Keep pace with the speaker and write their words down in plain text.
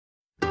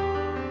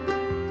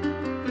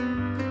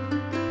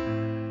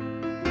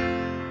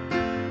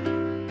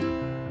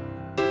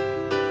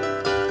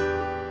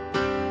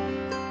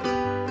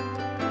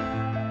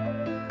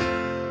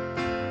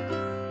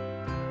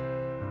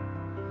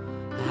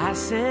I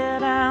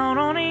set out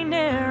on a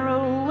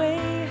narrow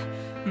way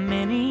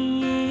many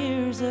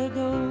years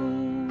ago,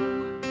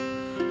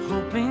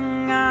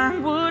 hoping I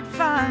would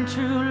find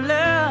true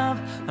love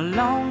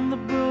along the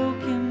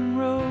broken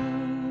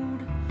road.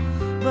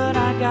 But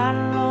I got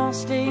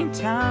lost a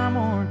time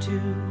or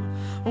two,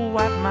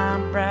 wiped my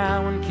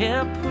brow and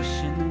kept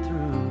pushing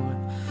through.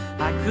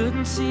 I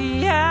couldn't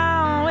see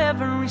how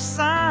every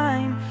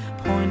sign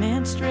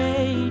pointed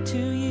straight to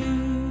you.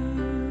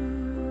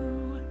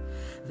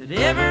 That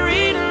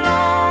every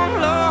long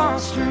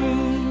lost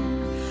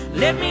dream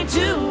led me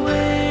to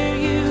where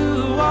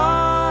you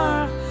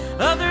are.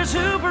 Others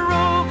who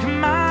broke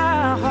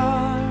my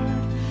heart,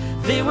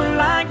 they were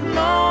like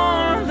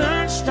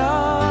northern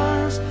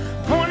stars,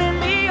 pointing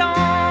me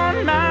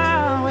on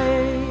my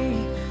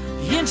way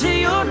into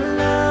your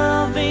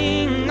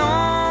loving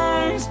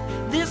arms.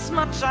 This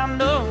much I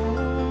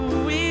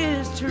know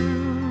is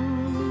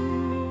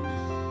true,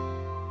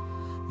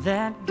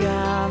 that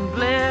God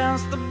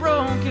bless the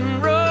broken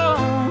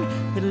road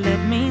that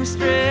led me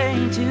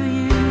straight to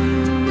you.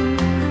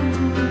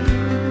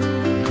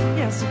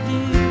 Yes, it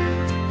did.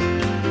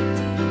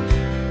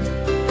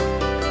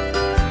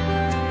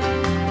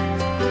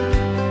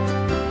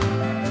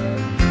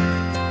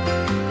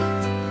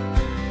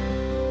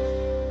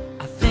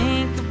 I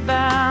think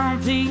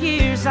about the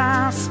years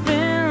I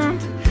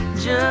spent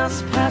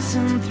just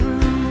passing through,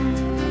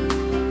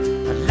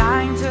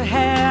 lying to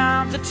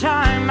have the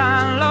time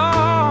I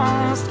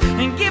lost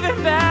and give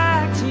it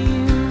back to you.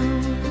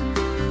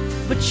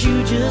 But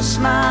you just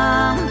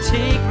smile and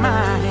take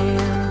my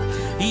hand.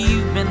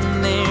 You've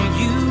been there,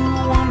 you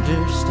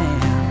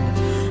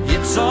understand.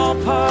 It's all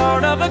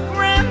part of a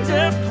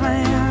grander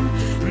plan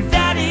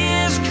that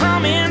is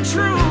coming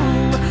true.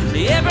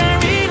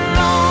 Every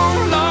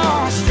long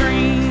lost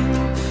dream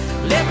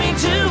led me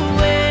to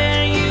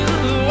where you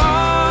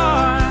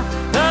are.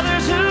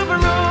 Others who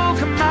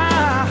broke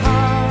my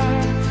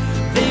heart,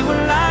 they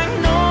were like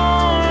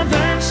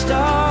northern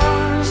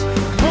stars,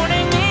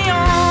 pointing me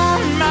on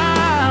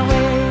my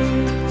way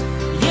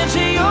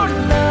into your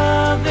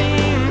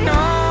loving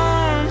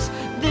arms.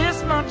 This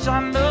much I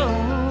know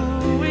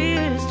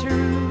is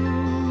true,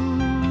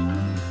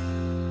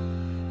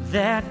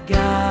 that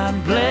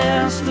God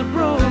bless the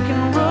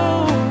broken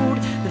road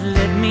that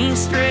led me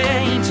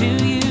straight to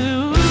you.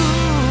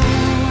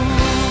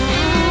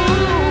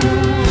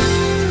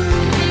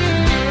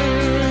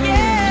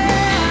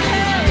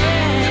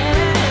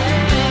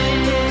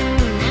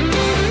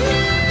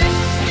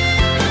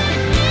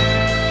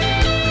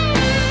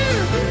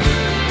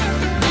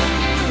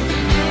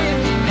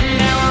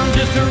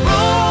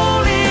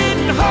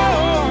 Rolling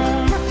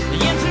home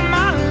into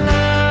my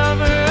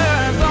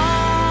lover's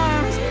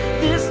arms.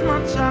 This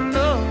much I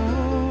know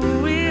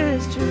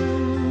is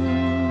true,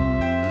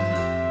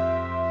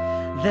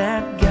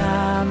 that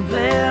God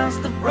bless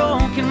the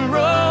broken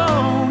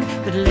road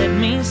that led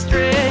me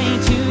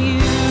straight to you.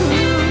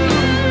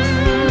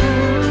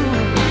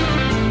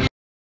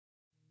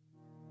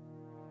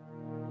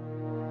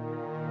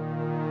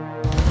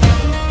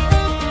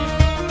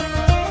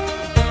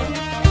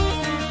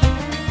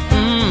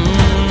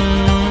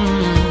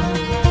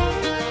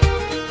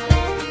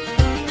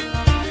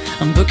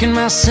 I'm booking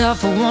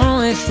myself a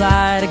one-way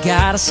flight. I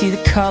gotta see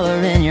the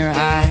color in your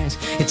eyes.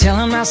 You're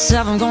telling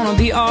myself I'm gonna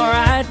be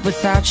alright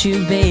without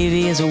you,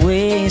 baby, is a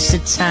waste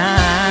of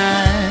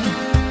time.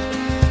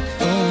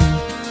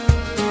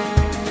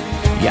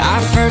 Yeah,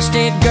 our first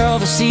date, girl,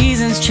 the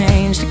seasons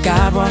changed. It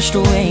got washed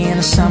away in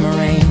a summer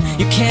rain.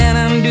 You can't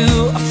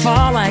undo a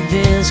fall like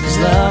this, cause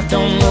love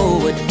don't know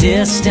what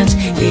distance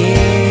is.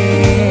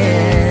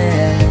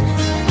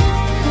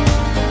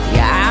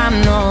 Yeah, I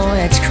know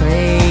it's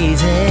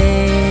crazy,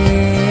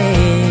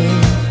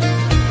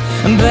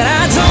 but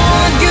I don't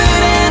want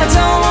good and I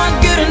don't want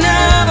good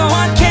enough. I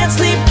want can't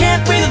sleep,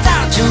 can't breathe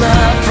without your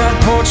love. Front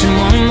porch and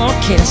one more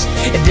kiss.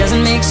 It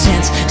doesn't make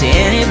sense to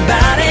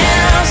anybody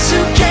else.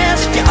 Who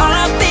cares if you're all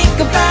I think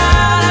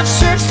about? I've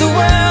searched the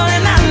world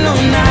and I know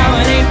now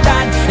it ain't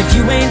right if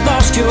you ain't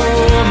lost your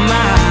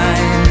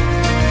mind.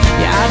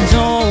 Yeah, I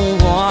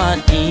don't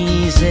want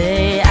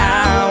easy,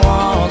 I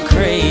want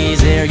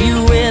crazy. Are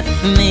you with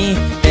me,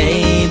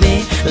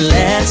 baby?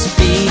 Let's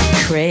be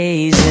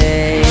crazy.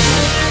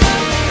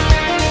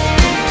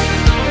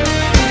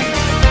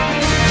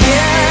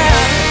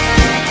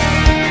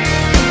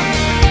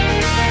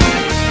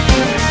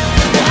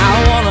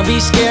 Be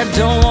scared,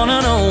 don't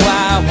wanna know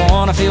why. I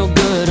wanna feel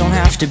good, don't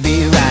have to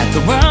be right. The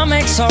world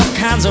makes all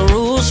kinds of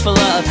rules for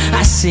love.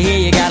 I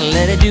see you gotta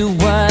let it do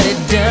what it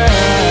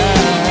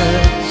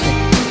does.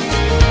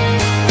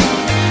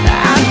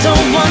 I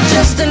don't want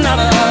just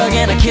another hug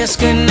and a kiss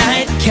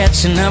goodnight,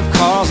 catching up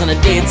calls and a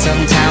date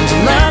sometimes.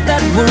 I love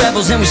that we're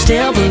rebels and we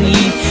still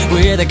believe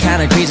we're the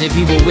kind of crazy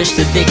people wish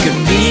that they could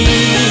be.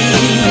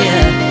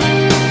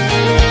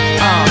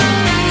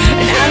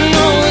 And I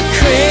know we're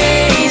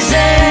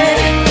crazy,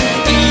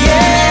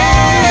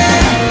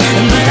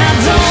 but I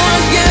don't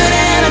want good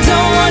and I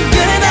don't want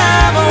good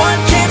enough. I want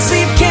can't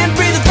sleep, can't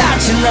breathe without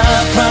your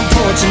love. Front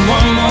porch and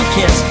one more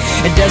kiss.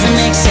 It doesn't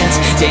make sense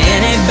to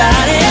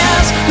anybody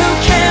else. Who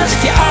cares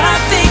if you're all I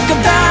think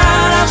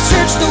about? I've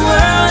searched the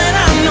world and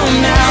I know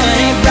now it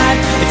ain't right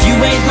if you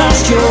ain't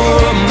lost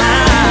your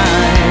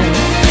mind.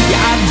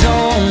 Yeah, I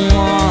don't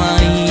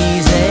want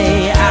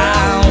easy,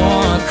 I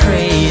want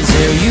crazy.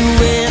 Are you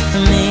with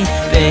me,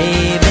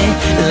 baby?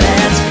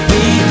 Let's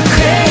be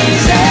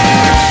crazy.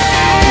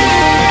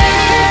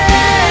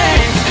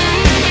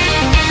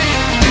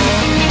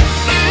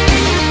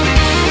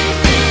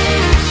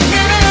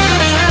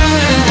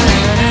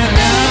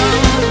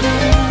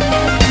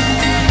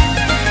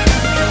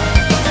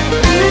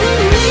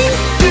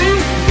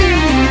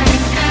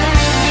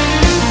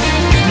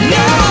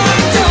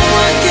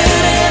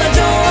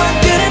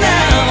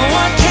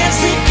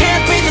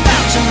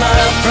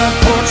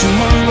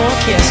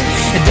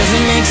 It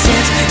doesn't make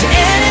sense to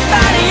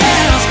anybody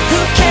else. Who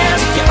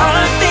cares if you're all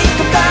I think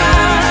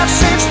about? I've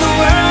searched the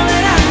world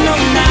and I know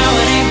now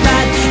it ain't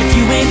right if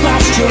you ain't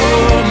lost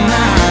your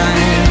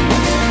mind.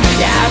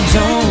 Yeah, I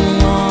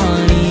don't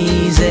want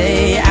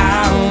easy,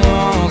 I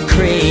want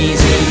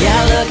crazy.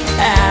 Yeah, look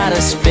at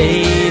us,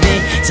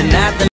 baby. Tonight the